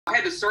I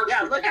had to search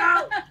Yeah, for look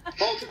out!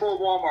 multiple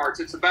Walmarts.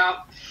 It's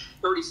about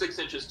 36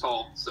 inches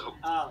tall. So.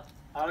 Oh,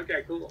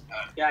 okay, cool.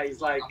 Yeah,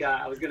 he's like,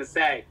 I was going to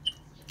say,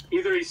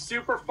 either he's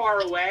super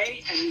far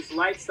away and he's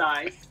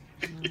life-size,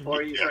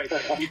 or he's right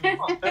there.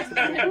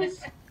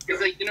 It's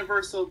like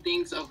universal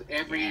things of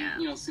every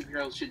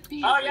superhero should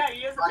be. Oh yeah,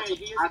 he is big.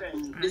 He is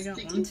big. I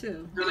got one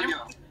too.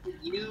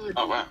 You,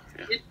 Oh wow.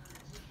 Yeah.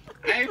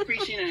 I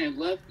appreciate and I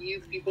love you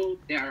people.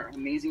 They are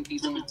amazing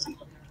people. I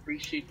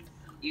appreciate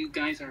you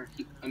guys are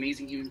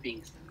amazing human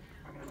beings.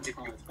 Thank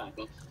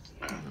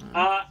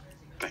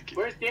you.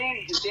 Where's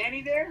Danny? Is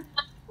Danny there?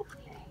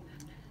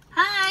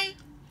 Hi.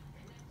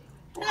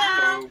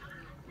 Hello.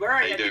 Where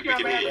are you? How you I think doing? you're on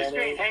We my can other hear you.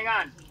 screen. Hang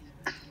on.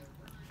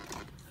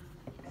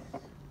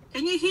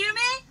 Can you hear me?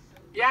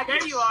 Yeah,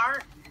 there you are.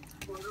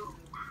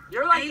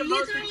 You're like I the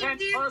most literally intense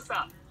did.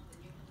 close-up.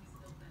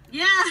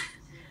 Yeah.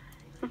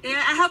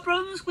 Yeah, I have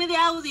problems with the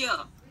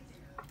audio.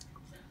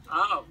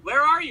 Oh,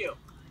 where are you?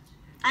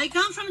 I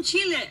come from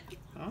Chile,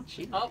 Oh,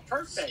 she. Oh,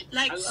 perfect.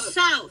 like I love it.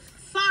 south,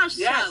 far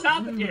Yeah, south.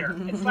 south of here.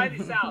 It's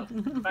slightly south.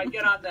 If I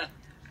get on the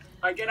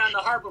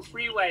Harbor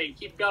Freeway and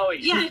keep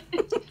going. Yeah.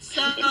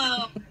 So,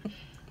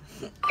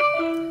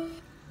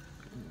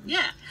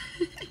 yeah.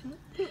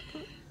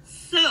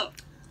 So,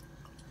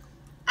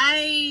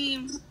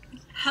 I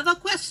have a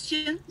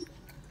question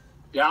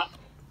Yeah.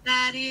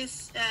 that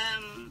is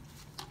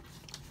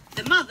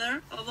the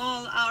mother of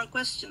all our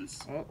questions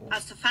Uh-oh.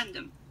 as a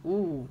fandom.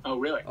 Ooh. Oh,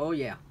 really? Oh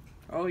yeah.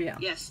 Oh yeah.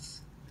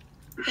 Yes.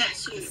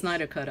 That's The you.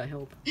 Snyder cut, I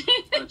hope.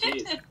 Oh,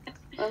 jeez.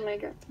 Oh my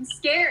god. I'm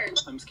scared.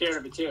 I'm scared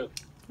of it too.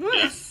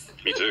 Yes.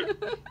 Me too.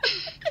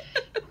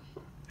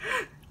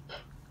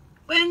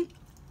 When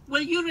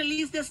will you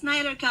release the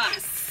Snyder cut?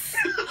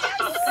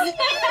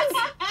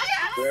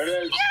 There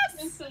it is.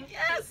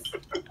 Yes.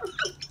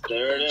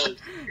 There it is.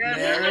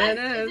 There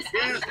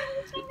it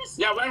is.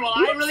 Yeah, when will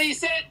I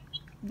release it?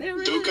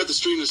 There it Don't is. cut the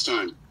stream this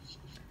time.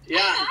 Yeah.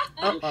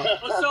 Uh-oh.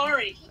 Oh,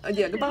 sorry.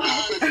 Yeah, goodbye.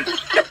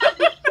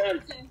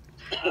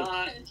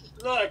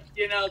 Look,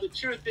 the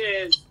truth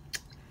is,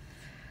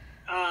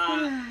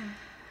 I'm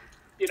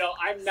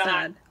not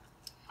Sad.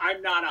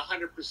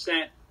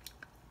 100%,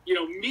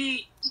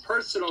 me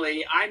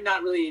personally, I'm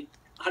not really,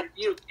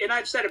 and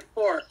I've said it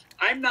before,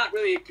 I'm not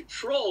really in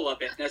control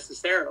of it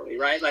necessarily,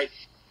 right? Like,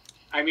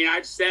 I mean,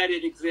 I've said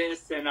it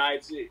exists and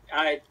I've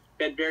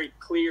been very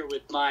clear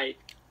with my,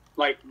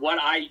 like, what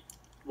I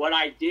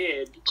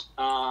did,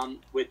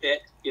 with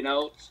it,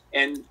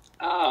 and,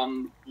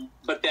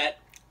 but that,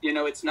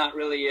 it's not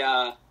really,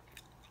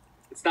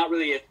 it's not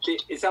really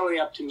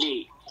up to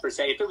me per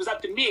se. If it was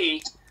up to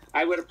me,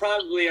 I would have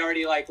probably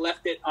already like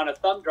left it on a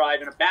thumb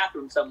drive in a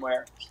bathroom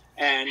somewhere.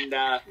 And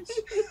Yeah,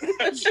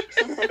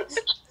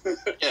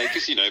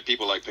 because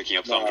people like picking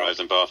up thumb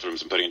drives in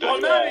bathrooms and putting it well,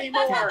 down. not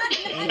anymore. Not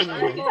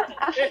anymore.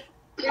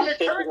 In the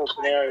Typical current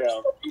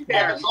scenario.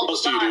 there, What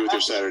else do you do with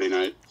your Saturday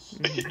night?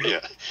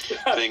 Yeah,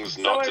 things not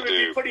someone to would be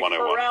do. putting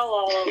 101. Pharrell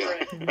all over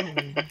it.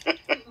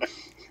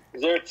 Is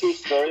there a true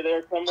story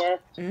there somewhere?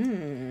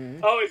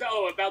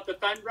 About the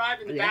thumb drive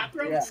in the Yeah.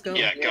 bathroom? Let's go.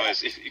 Yeah,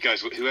 guys,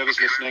 whoever's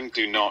listening,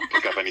 do not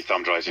pick up any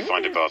thumb drives you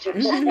find in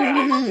bathrooms.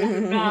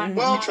 Not,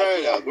 Well, try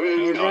it out.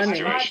 We're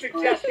running. not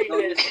suggesting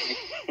this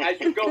as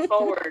you go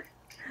forward.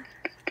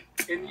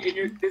 This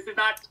is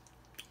not.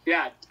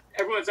 Yeah,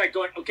 everyone's like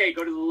going. Okay,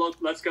 go to the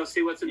let's go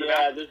see what's in the Yeah,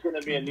 bathroom. there's going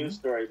to be a news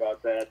story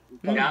about that.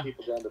 Yeah.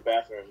 People going to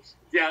bathrooms.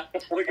 Yeah,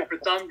 looking for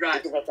thumb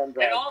drives. Looking for thumb And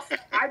drives. also,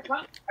 I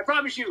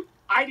promise you,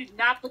 I did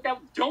not put that.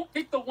 Don't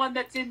pick the one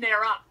that's in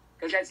there up,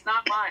 because that's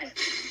not mine.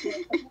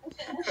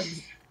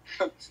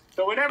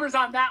 So whatever's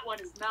on that one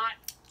is not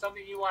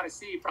something you want to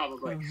see,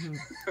 probably.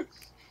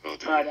 Well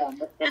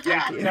done. But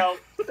yeah,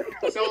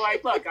 so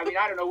like, look, I mean,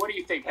 I don't know. What do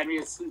you think, Henry?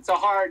 It's a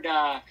hard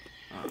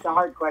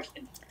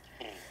question.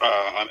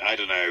 I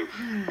don't know.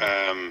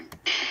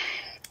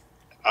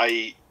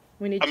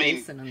 We need I mean,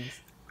 Jason on this.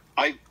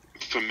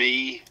 For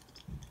me,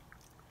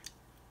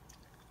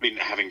 I mean,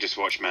 having just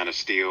watched Man of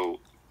Steel,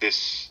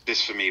 this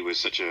for me was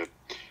such a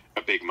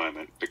big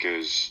moment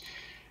because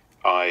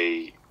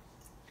I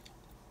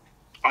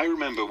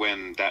remember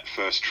when that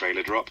first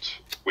trailer dropped,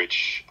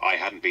 which I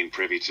hadn't been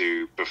privy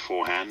to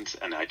beforehand,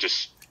 and I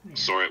just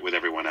saw it with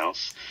everyone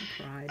else.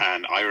 Cried.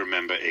 And I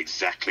remember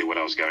exactly what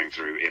I was going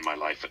through in my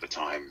life at the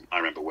time. I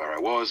remember where I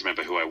was,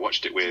 remember who I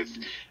watched it with,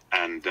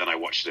 and then I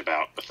watched it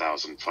about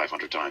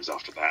 1,500 times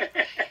after that.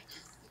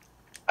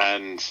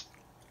 And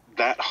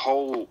that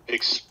whole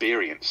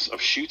experience of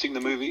shooting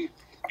the movie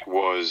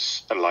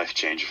was a life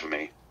changer for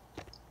me.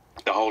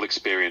 The whole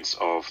experience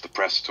of the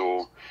press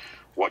tour,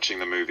 watching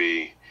the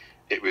movie,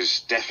 it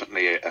was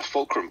definitely a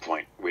fulcrum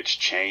point, which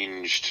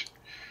changed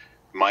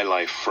my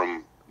life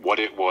from what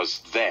it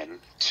was then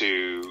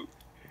to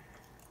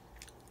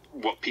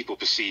what people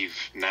perceive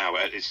now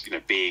as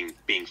being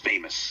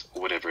famous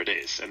or whatever it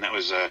is. And that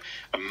was a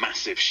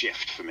massive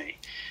shift for me.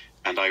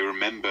 And I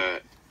remember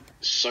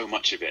so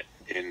much of it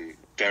in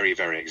very,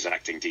 very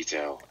exacting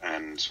detail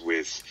and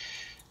with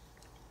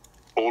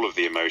all of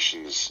the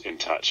emotions in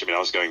touch. I mean, I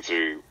was going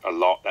through a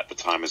lot at the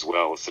time as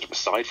well, sort of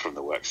aside from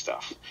the work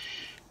stuff.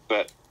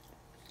 But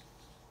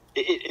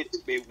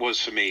it was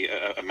for me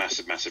a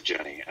massive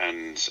journey,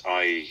 and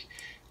I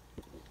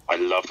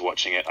loved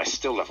watching it. I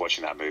still love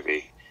watching that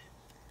movie,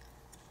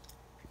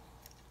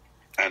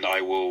 and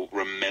I will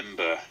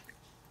remember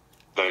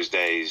those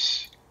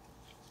days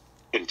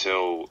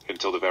until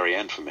the very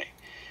end for me.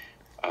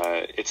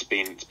 It's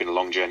been a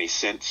long journey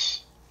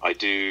since. I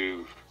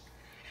do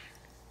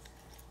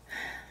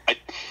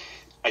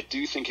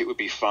think it would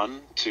be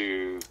fun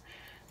to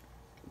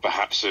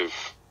perhaps have,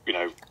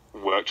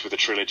 worked with a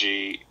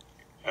trilogy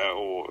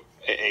or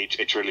a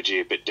trilogy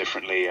a bit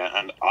differently.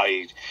 And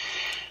I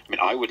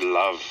would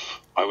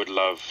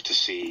love to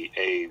see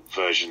a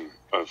version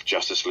of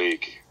Justice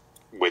League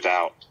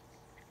without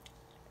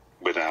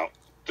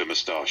the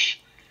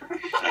moustache.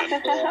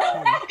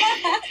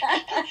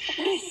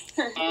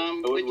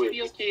 And, would you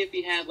be okay if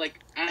you had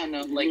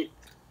the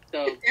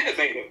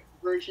Innovative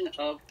version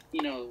of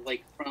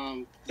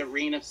from the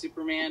Reign of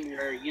Superman,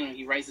 where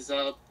he rises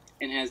up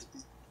and has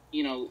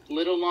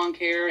little long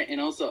hair and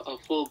also a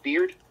full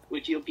beard?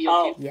 Would you be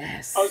okay?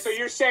 Yes. Oh, so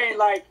you're saying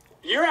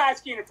you're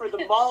asking for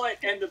the mullet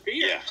and the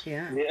beard?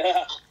 yeah.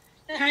 Yeah.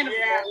 Kind of.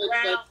 Yeah.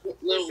 Well,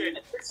 little, listen,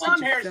 there's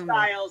some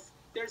hairstyles.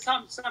 There's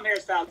some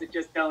hairstyles that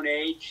just don't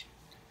age.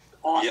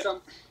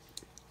 Awesome.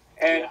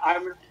 And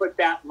I'm going to put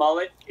that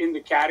mullet in the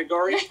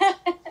category.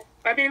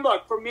 I mean,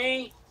 look, for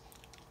me,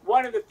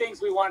 one of the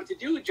things we wanted to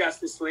do with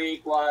Justice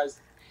League was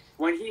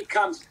when he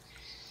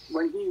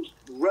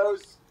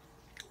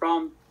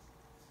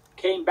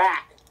came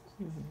back,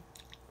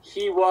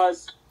 he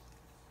was,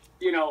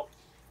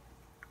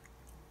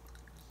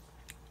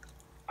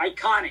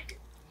 iconic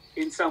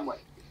in some way.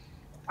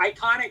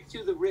 Iconic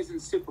to the risen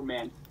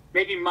Superman,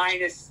 maybe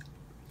minus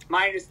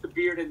the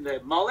beard and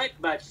the mullet,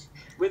 but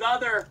with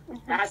other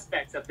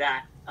aspects of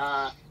that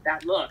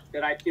look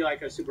that I feel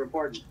like are super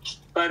important.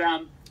 But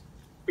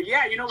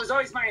yeah, it was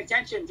always my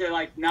intention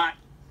to not,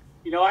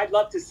 I'd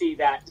love to see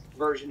that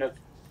version of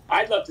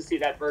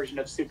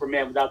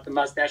Superman without the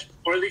mustache,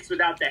 or at least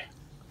without that,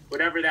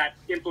 whatever that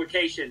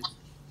implication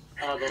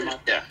of a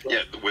mustache.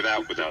 Yeah,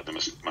 without the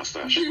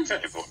mustache. It's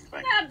an important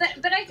thing. Yeah,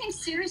 but I think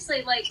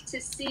seriously,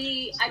 to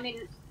see,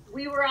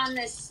 we were on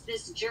this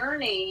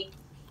journey,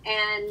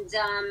 and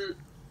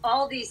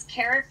all these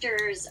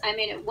characters,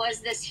 it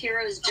was this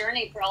hero's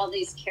journey for all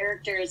these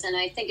characters, and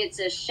I think it's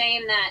a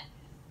shame that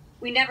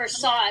we never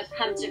saw it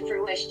come to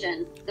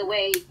fruition the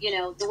way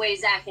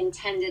Zack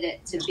intended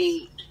it to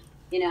be,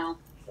 Yeah.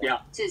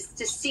 To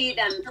see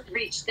them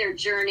reach their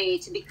journey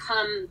to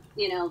become,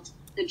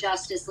 the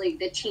Justice League,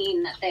 the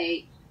team that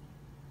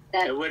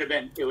it would have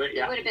been.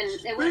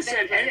 Listen,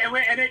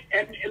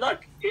 and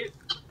look,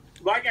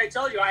 like I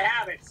told you, I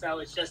have it, so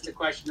it's just a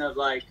question of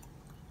we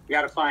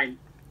got to find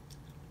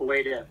a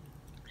way to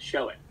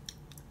show it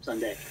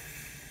someday.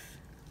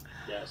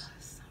 Yes.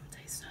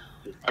 Someday so.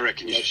 I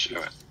reckon you should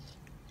show it.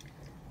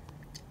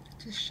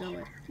 Just show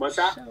it. What's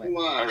that? Show it.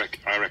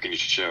 I reckon you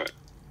should show it.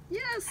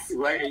 Yes.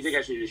 Why do you think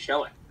I should just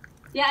show it?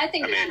 Yeah, I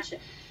think we should.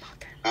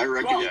 I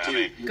reckon Well, it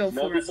too. Go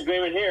No for it.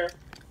 disagreement here.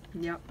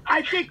 Yep.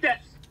 I think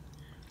that.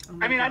 Oh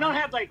my I God. don't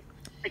have I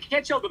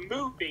can't show the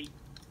movie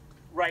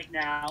right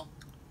now,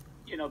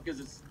 because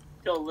it's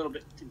still a little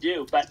bit to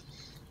do. But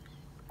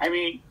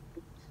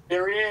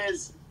there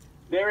is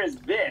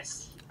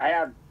this. I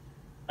have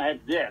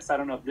this. I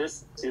don't know if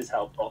this is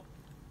helpful.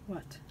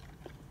 What?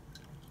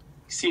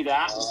 See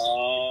that?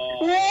 Oh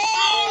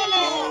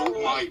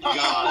my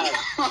god.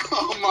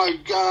 Oh my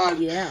god.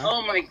 Yeah.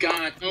 Oh my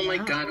god. Oh my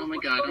god. Oh my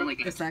god. Oh my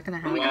god. Is that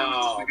gonna Oh my happen?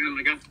 god. Oh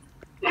my god.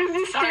 Is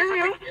this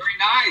stereo? Very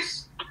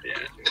nice.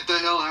 Get the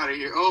hell out of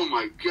here. Oh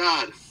my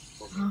god.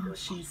 Oh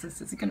Jesus!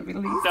 Is it gonna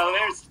release?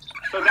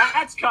 So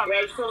that's coming.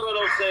 There's a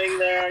little thing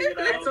there,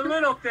 It's a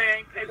little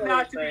thing. It's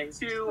not to be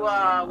too.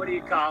 What do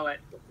you call it?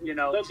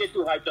 Don't get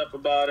too hyped up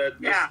about it.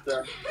 Yeah.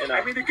 Just,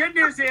 The good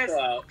news is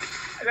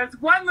there's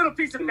one little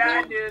piece of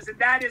bad news, and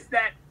that is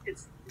that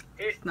it's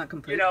Not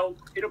complete. it'll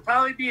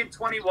probably be in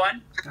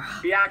 21,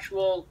 the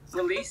actual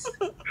release,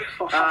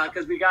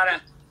 because we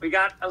got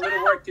a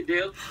little work to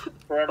do,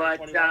 Forever but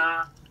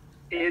 21.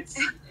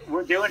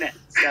 we're doing it.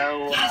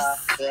 So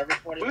Forever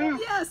 21.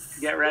 Yes.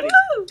 get ready.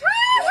 Woo!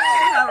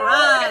 All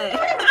right.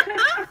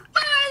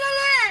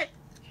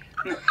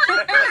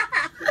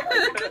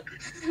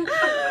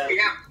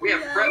 We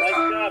have Yeah. prep Nice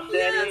time. job,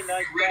 Danny. Yes.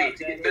 Nice Ready job,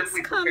 to Danny. get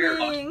mentally prepared.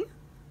 Coming.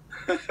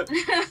 All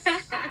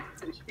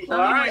right. I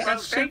Well,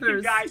 got thank you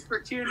shivers. guys for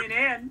tuning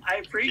in. I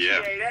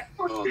appreciate it.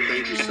 Oh,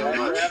 thank you so Thanks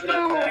for much. having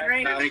us back.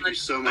 Henry. Thank you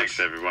so Thanks,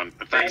 much. everyone.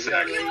 Thanks,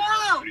 Zach. Thank you.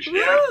 Appreciate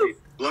it. Woo!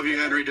 Love you,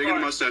 Henry. Dig in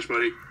the mustache,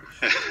 buddy.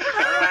 All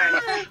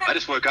right. I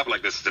just woke up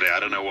like this today. I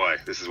don't know why.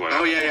 This is why.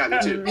 Oh, yeah, me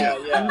too. Yeah,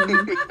 yeah.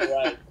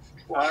 Right.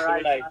 All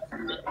right. Nice.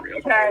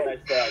 Okay. Nice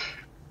job.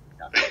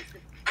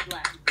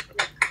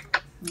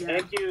 Yeah.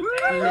 Thank you.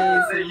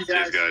 Amazing.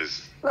 Cheers,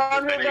 guys.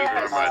 Love Thank you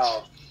very much.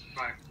 Wow.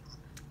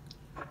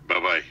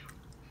 Bye-bye.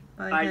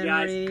 Bye, Bye,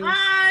 guys. Henry.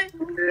 Bye.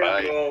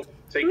 Bye.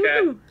 Take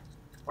care. Woo!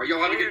 Or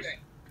you'll have a good day.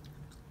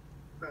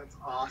 That's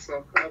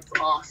awesome. That's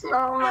awesome.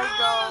 Oh my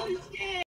god.